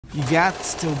You got to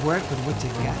still work with what you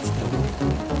got still.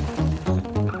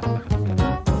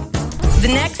 The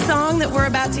next song that we're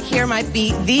about to hear might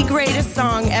be the greatest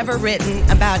song ever written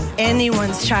about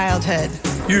anyone's childhood.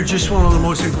 You're just one of the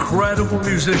most incredible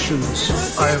musicians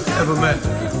I have ever met.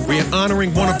 We are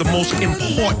honoring one of the most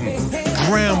important,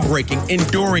 groundbreaking,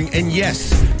 enduring, and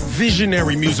yes,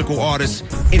 visionary musical artists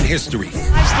in history.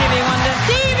 Hi, Stevie Wonder.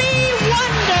 Stevie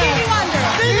Wonder!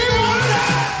 Stevie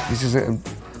Wonder! This is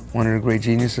one of the great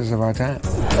geniuses of our time.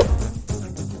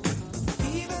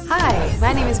 Hi,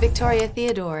 my name is Victoria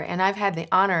Theodore, and I've had the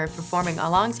honor of performing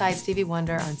alongside Stevie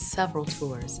Wonder on several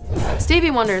tours. Stevie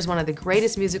Wonder is one of the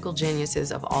greatest musical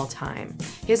geniuses of all time.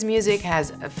 His music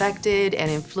has affected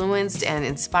and influenced and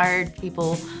inspired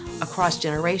people across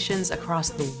generations, across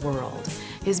the world.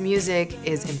 His music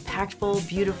is impactful,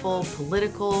 beautiful,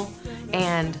 political,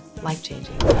 and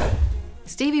life-changing.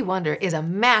 Stevie Wonder is a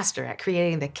master at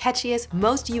creating the catchiest,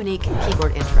 most unique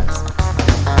keyboard intros.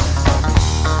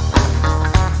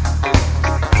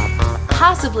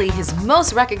 Possibly his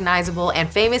most recognizable and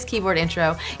famous keyboard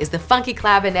intro is the funky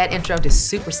clavinet intro to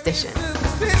Superstition.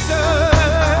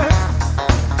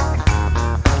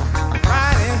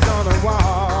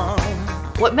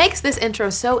 What makes this intro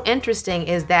so interesting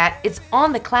is that it's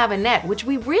on the clavinet, which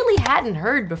we really hadn't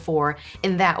heard before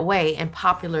in that way in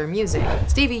popular music.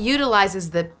 Stevie utilizes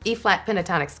the E-flat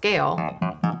pentatonic scale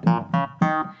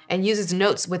and uses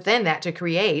notes within that to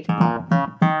create.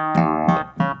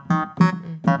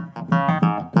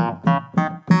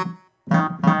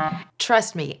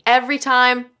 Trust me, every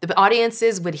time the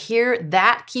audiences would hear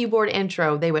that keyboard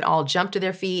intro, they would all jump to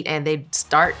their feet and they'd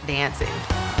start dancing.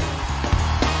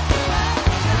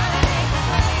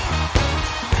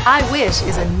 I Wish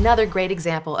is another great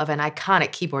example of an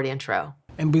iconic keyboard intro.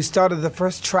 And we started the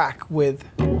first track with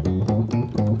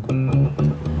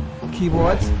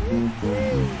keyboards.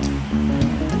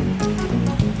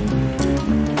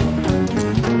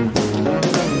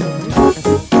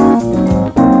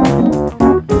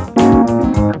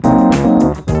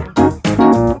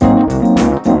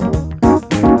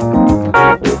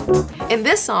 In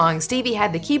this song, Stevie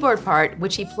had the keyboard part,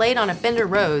 which he played on a Fender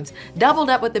Rhodes, doubled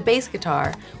up with the bass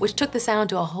guitar, which took the sound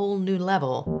to a whole new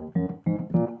level.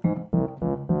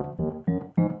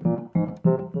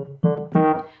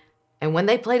 And when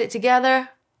they played it together,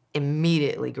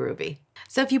 immediately groovy.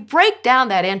 So if you break down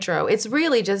that intro, it's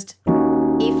really just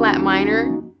E-flat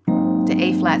minor to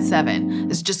A-flat 7.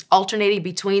 It's just alternating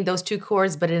between those two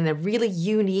chords, but in a really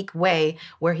unique way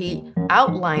where he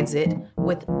outlines it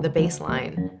with the bass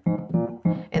line.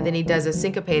 And then he does a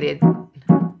syncopated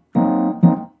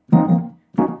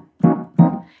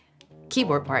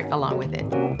keyboard part along with it.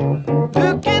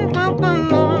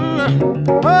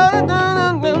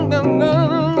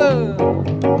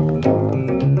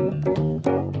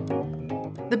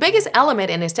 The biggest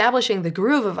element in establishing the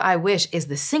groove of I Wish is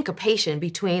the syncopation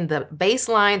between the bass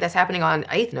line that's happening on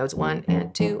eighth notes, 1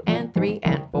 and 2 and 3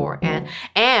 and 4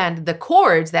 and the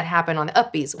chords that happen on the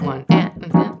upbeats, 1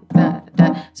 and da,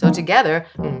 da. So together.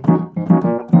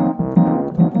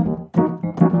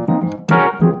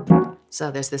 So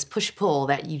there's this push-pull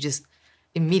that you just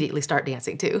immediately start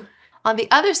dancing to. On the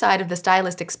other side of the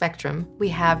stylistic spectrum, we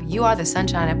have You Are the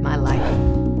Sunshine of My Life.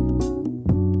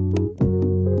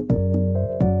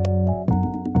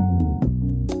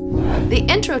 The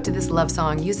intro to this love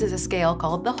song uses a scale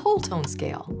called the whole tone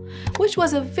scale, which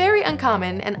was a very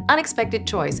uncommon and unexpected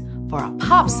choice for a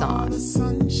pop song.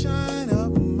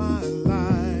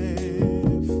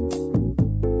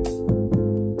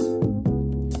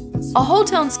 A whole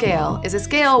tone scale is a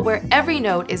scale where every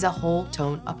note is a whole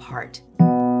tone apart.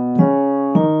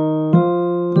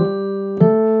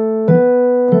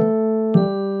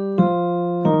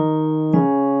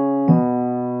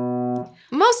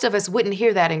 Most of us wouldn't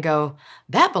hear that and go,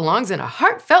 that belongs in a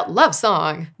heartfelt love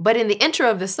song. But in the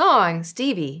intro of the song,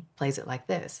 Stevie plays it like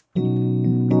this.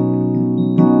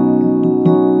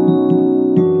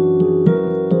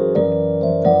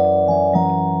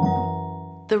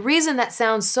 The reason that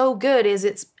sounds so good is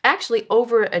it's actually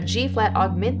over a G-flat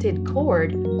augmented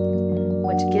chord,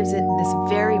 which gives it this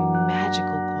very magical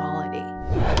quality.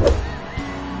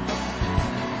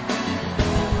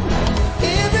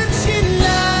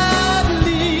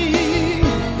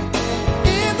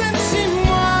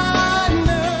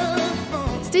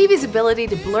 Stevie's ability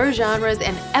to blur genres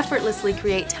and effortlessly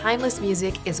create timeless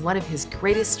music is one of his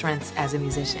greatest strengths as a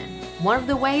musician. One of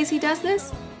the ways he does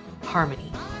this?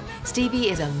 Harmony. Stevie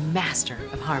is a master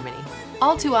of harmony.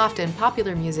 All too often,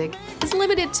 popular music is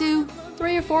limited to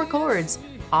 3 or 4 chords,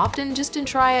 often just in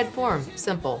triad form,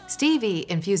 simple. Stevie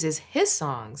infuses his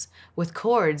songs with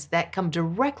chords that come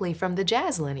directly from the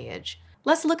jazz lineage,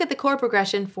 Let's look at the chord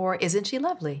progression for Isn't She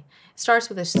Lovely? It starts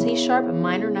with a C sharp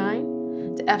minor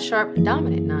 9, to F sharp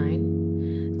dominant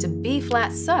 9, to B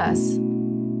flat sus,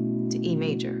 to E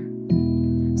major.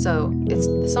 So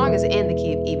the song is in the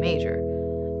key of E major,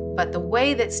 but the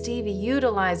way that Stevie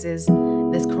utilizes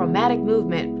this chromatic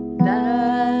movement,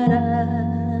 da, da,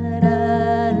 da, da,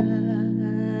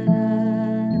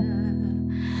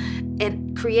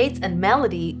 it creates a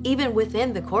melody even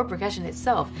within the chord progression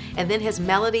itself, and then his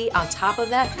melody on top of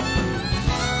that.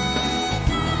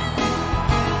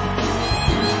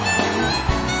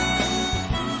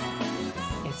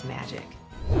 It's magic.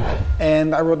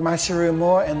 And I wrote My Cherie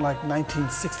Amour in like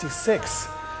 1966.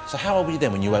 So how old were you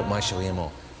then when you wrote My Cherie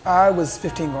Amour? I was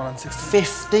 15 going on 16.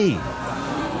 15?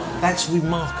 That's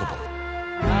remarkable.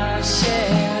 My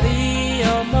Cherie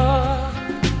Amour,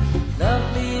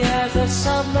 lovely as a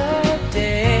summer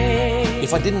day.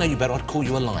 If I didn't know you better, I'd call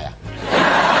you a liar.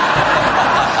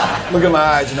 Look at my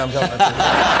eyes, you know I'm telling you.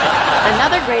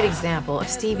 Another great example of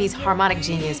Stevie's harmonic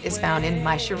genius is found in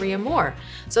My Cherie Amour.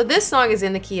 So this song is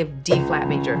in the key of D flat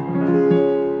major,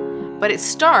 but it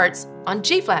starts on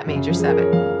G flat major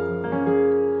 7.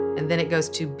 And then it goes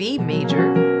to B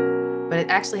major, but it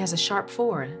actually has a sharp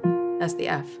 4, that's the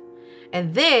F.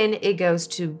 And then it goes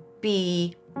to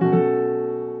B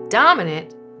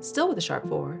dominant, still with a sharp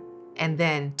 4, and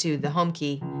then to the home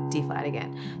key, D flat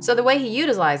again. So the way he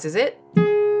utilizes it,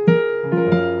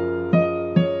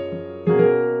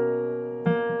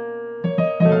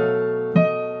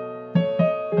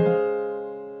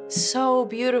 so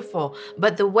beautiful.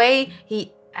 But the way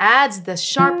he adds the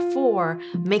sharp 4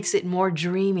 makes it more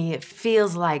dreamy. It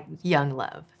feels like young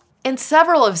love. In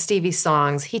several of Stevie's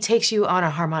songs, he takes you on a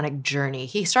harmonic journey.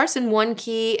 He starts in one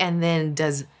key and then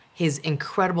does his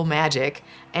incredible magic,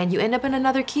 and you end up in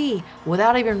another key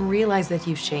without even realize that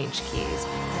you've changed keys.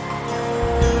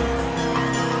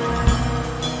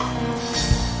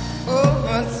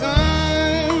 Over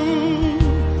time,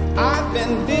 I've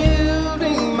been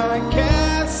building my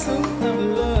castle of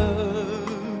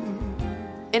love.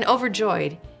 In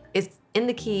Overjoyed, it's in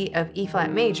the key of E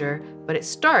flat major, but it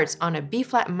starts on a B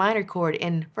flat minor chord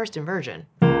in first inversion.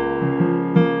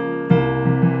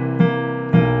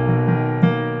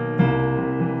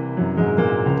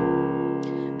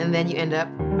 And then you end up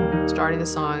starting the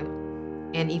song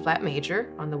in E flat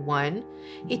major on the 1.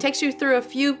 He takes you through a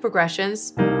few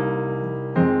progressions.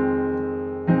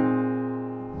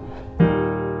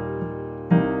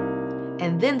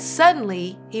 And then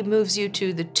suddenly he moves you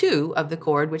to the 2 of the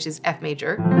chord, which is F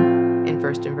major in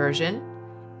first inversion.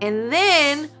 And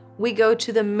then we go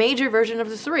to the major version of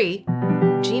the 3,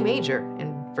 G major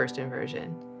in first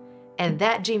inversion. And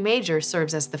that G major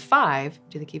serves as the 5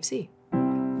 to the key of C.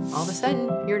 All of a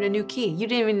sudden, you're in a new key. You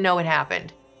didn't even know it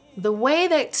happened. The way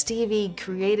that Stevie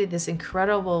created this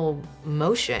incredible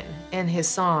motion in his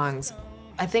songs,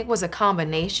 I think was a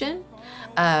combination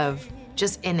of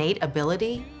just innate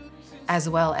ability as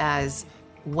well as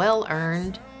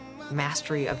well-earned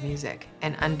mastery of music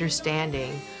and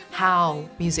understanding how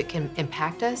music can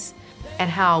impact us and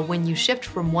how when you shift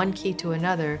from one key to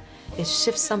another, it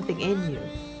shifts something in you.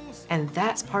 And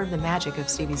that's part of the magic of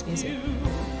Stevie's music.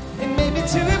 And maybe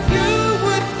too, if you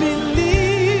would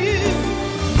believe,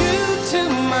 you too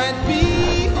might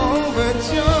be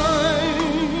overjoyed,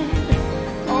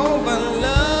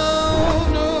 overloved,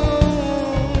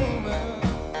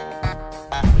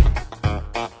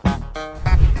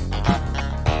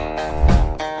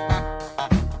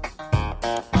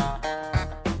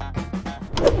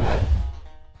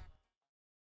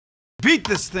 Beat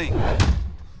this thing.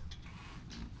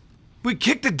 We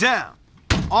kicked it down,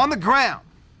 on the ground.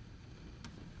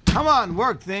 Come on,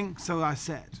 work thing, so I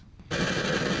said.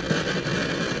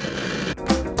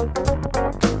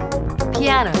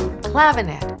 Piano,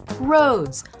 clavinet,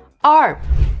 Rhodes, Arp,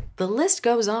 the list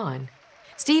goes on.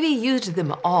 Stevie used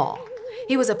them all.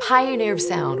 He was a pioneer of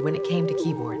sound when it came to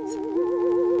keyboards.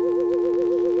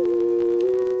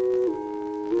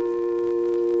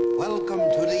 Welcome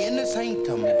to the inner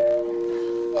sanctum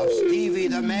of Stevie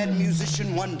the Mad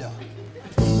Musician Wonder.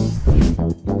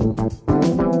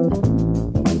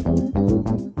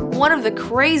 One of the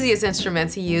craziest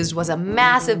instruments he used was a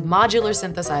massive modular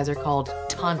synthesizer called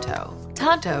Tonto.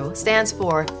 Tonto stands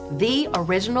for the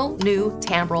Original New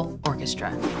Timbral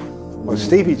Orchestra. What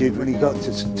Stevie did when he got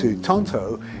to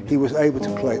Tonto, he was able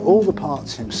to play all the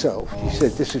parts himself. He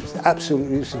said, this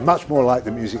is much more like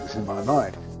the music that's in my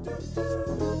mind.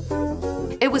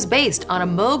 It was based on a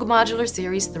Moog Modular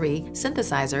Series 3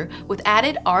 synthesizer with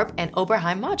added ARP and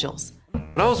Oberheim modules.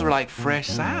 Those were like fresh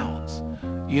sounds.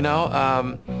 You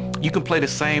know, you can play the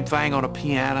same thing on a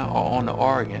piano or on the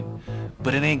organ,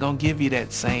 but it ain't gonna give you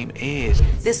that same edge.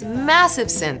 This massive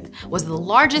synth was the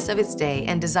largest of its day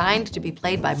and designed to be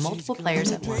played by multiple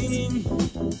players at once.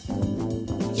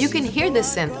 You can hear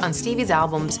this synth on Stevie's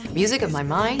albums Music of My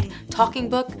Mind, Talking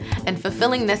Book, and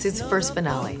Fulfilling Ness's First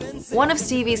Finale. One of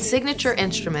Stevie's signature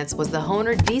instruments was the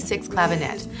Hohner D6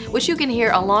 Clavinet, which you can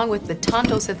hear along with the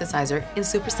Tonto synthesizer in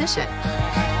Superstition.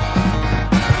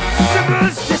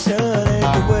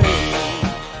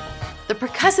 The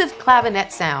percussive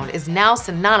clavinet sound is now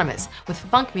synonymous with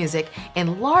funk music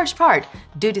in large part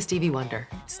due to Stevie Wonder.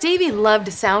 Stevie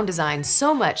loved sound design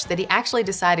so much that he actually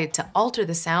decided to alter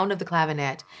the sound of the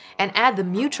clavinet and add the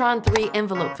Mutron 3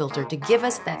 envelope filter to give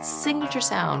us that signature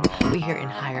sound we hear in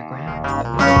Higher Ground.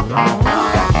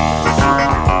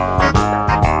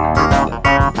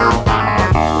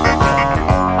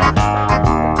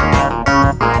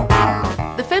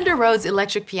 Rhodes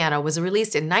electric piano was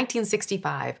released in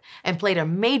 1965 and played a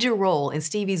major role in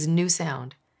Stevie's new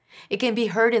sound. It can be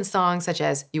heard in songs such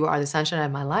as You Are the Sunshine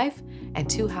of My Life and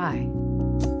Too High.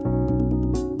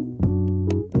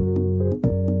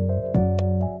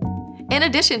 In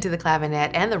addition to the clavinet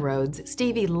and the Rhodes,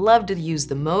 Stevie loved to use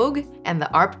the Moog and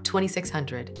the Arp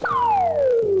 2600.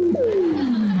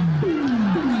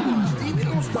 Stevie,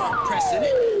 don't start pressing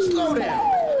it. Slow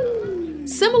down.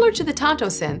 Similar to the Tonto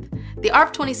synth, the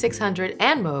ARP 2600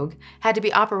 and Moog had to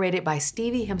be operated by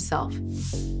Stevie himself.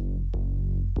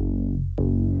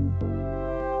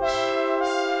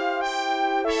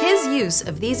 His use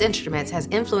of these instruments has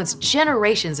influenced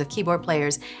generations of keyboard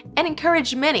players and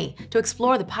encouraged many to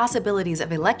explore the possibilities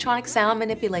of electronic sound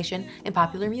manipulation in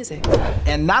popular music.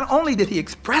 And not only did he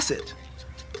express it,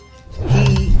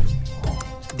 he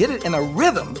did it in a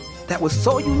rhythm that was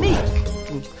so unique.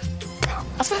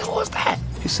 I said, "What's that?"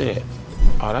 He said,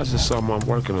 "Oh, that's just something I'm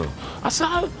working on." I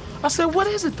said, "What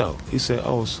is it though?" He said,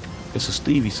 "Oh, it's a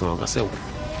Stevie song." I said,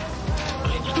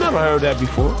 "I never heard that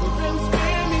before."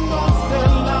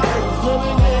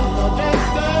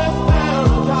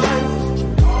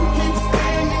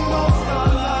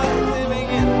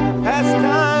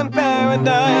 Pastime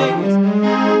paradise.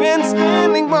 Been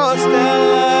spending most of our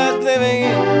lives living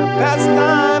in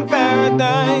pastime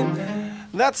paradise.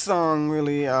 That song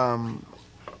really,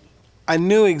 I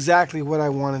knew exactly what I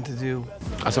wanted to do.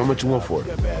 I said, "How much you want for it?"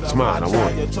 It's mine, I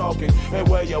want it.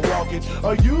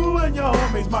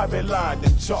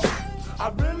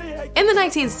 In the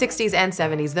 1960s and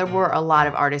 70s, there were a lot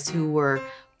of artists who were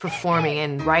performing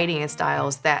and writing in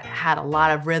styles that had a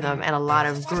lot of rhythm and a lot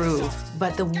of groove.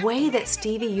 But the way that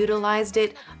Stevie utilized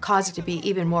it caused it to be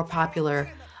even more popular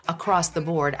across the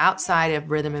board, outside of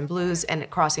rhythm and blues and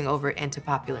crossing over into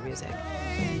popular music.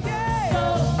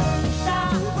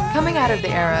 Coming out of the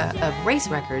era of race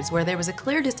records, where there was a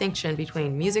clear distinction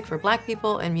between music for black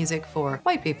people and music for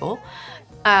white people,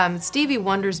 Stevie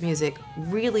Wonder's music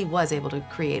really was able to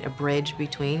create a bridge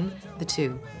between the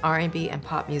two. R&B and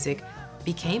pop music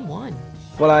became one.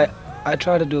 Well, I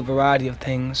try to do a variety of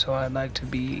things, so I'd like to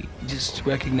be just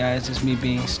recognized as me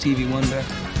being Stevie Wonder.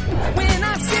 When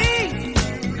I see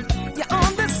you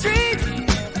on the street,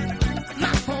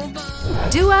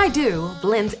 Do I Do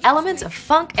blends elements of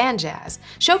funk and jazz,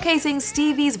 showcasing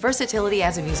Stevie's versatility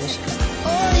as a musician.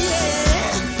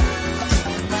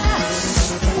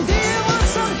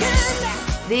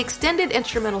 The extended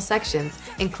instrumental sections,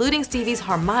 including Stevie's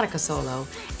harmonica solo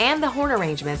and the horn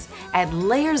arrangements, add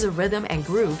layers of rhythm and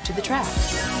groove to the track.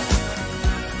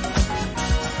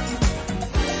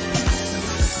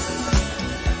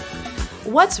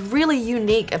 What's really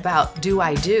unique about Do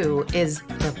I Do is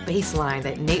the bass line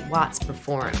that Nate Watts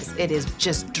performs. It is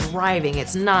just driving,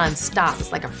 it's non-stop.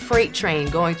 It's like a freight train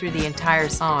going through the entire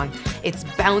song. It's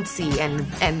bouncy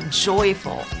and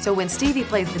joyful. So when Stevie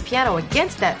plays the piano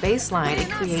against that bass line, it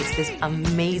creates this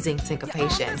amazing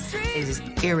syncopation. It is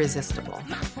irresistible.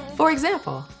 For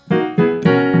example,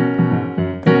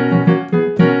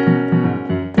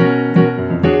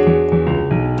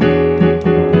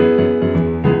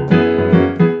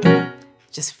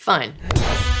 just fun.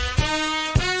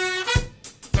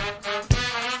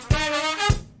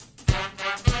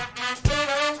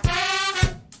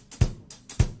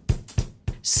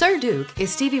 Sir Duke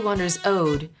is Stevie Wonder's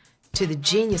ode to the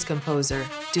genius composer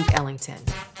Duke Ellington.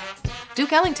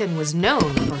 Duke Ellington was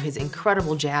known for his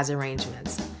incredible jazz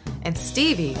arrangements, and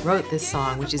Stevie wrote this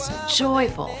song, which is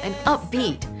joyful and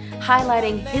upbeat,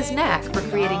 highlighting his knack for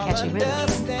creating catchy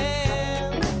rhythms.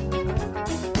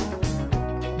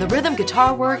 The rhythm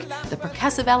guitar work, the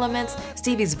percussive elements,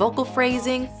 Stevie's vocal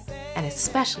phrasing, and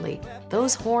especially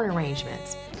those horn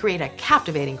arrangements create a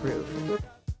captivating groove.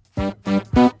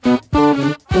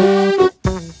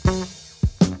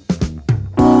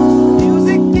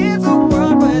 music is a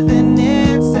world within it.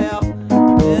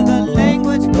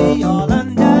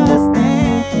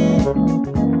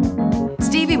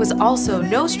 was also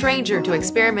no stranger to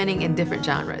experimenting in different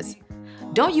genres.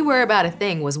 Don't You Worry About a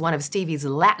Thing was one of Stevie's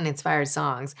Latin-inspired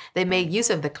songs that made use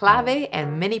of the clave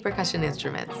and many percussion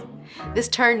instruments. This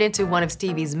turned into one of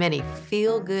Stevie's many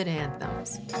feel-good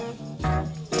anthems.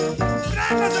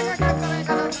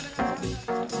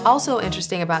 Also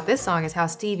interesting about this song is how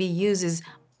Stevie uses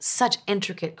such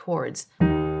intricate chords.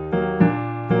 And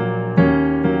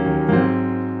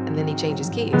then he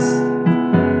changes keys.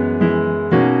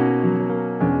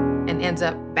 And ends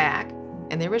up back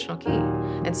in the original key.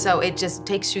 And so it just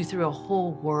takes you through a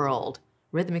whole world,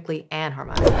 rhythmically and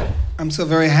harmonically. I'm so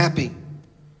very happy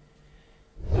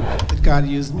that God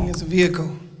used me as a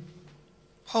vehicle,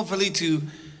 hopefully to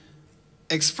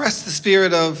express the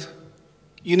spirit of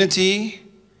unity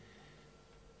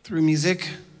through music,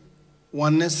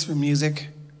 oneness through music,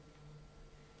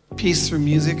 peace through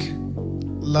music,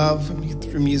 love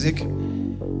through music,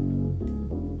 and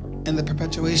the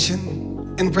perpetuation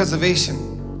and preservation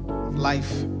of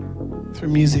life through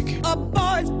music.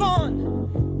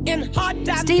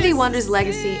 Stevie Wonder's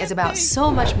legacy is about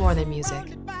so much more than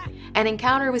music. An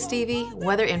encounter with Stevie,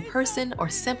 whether in person or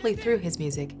simply through his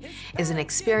music, is an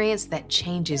experience that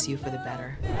changes you for the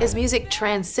better. His music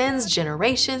transcends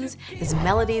generations, his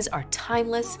melodies are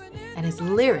timeless, and his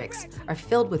lyrics are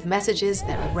filled with messages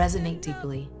that resonate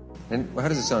deeply. And how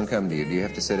does a song come to you? Do you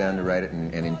have to sit down to write it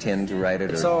and intend to write it?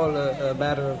 It's all a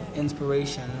matter of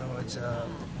inspiration. Or it's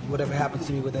whatever happens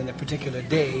to me within a particular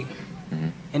day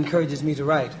encourages me to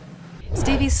write.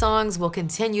 Stevie's songs will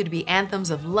continue to be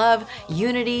anthems of love,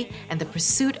 unity, and the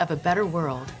pursuit of a better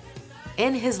world.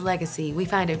 In his legacy, we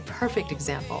find a perfect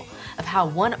example of how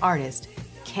one artist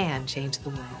can change the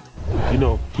world. You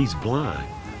know, he's blind,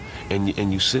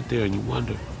 and you sit there and you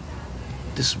wonder,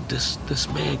 this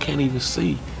man can't even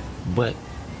see, but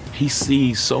he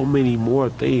sees so many more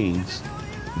things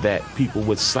that people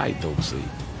with sight don't see.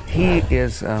 He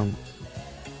is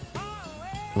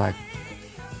like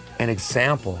an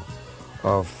example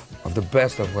of the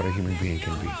best of what a human being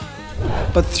can be.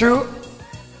 But through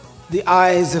the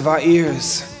eyes of our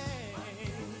ears,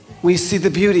 we see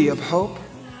the beauty of hope.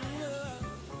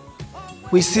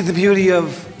 We see the beauty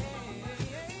of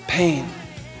pain.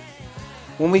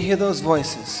 When we hear those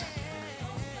voices,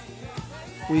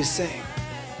 we say,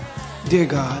 "Dear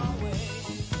God,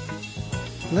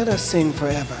 let us sing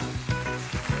forever."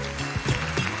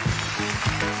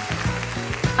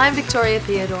 I'm Victoria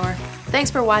Theodore. Thanks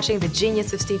for watching The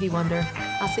Genius of Stevie Wonder.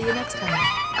 I'll see you next time.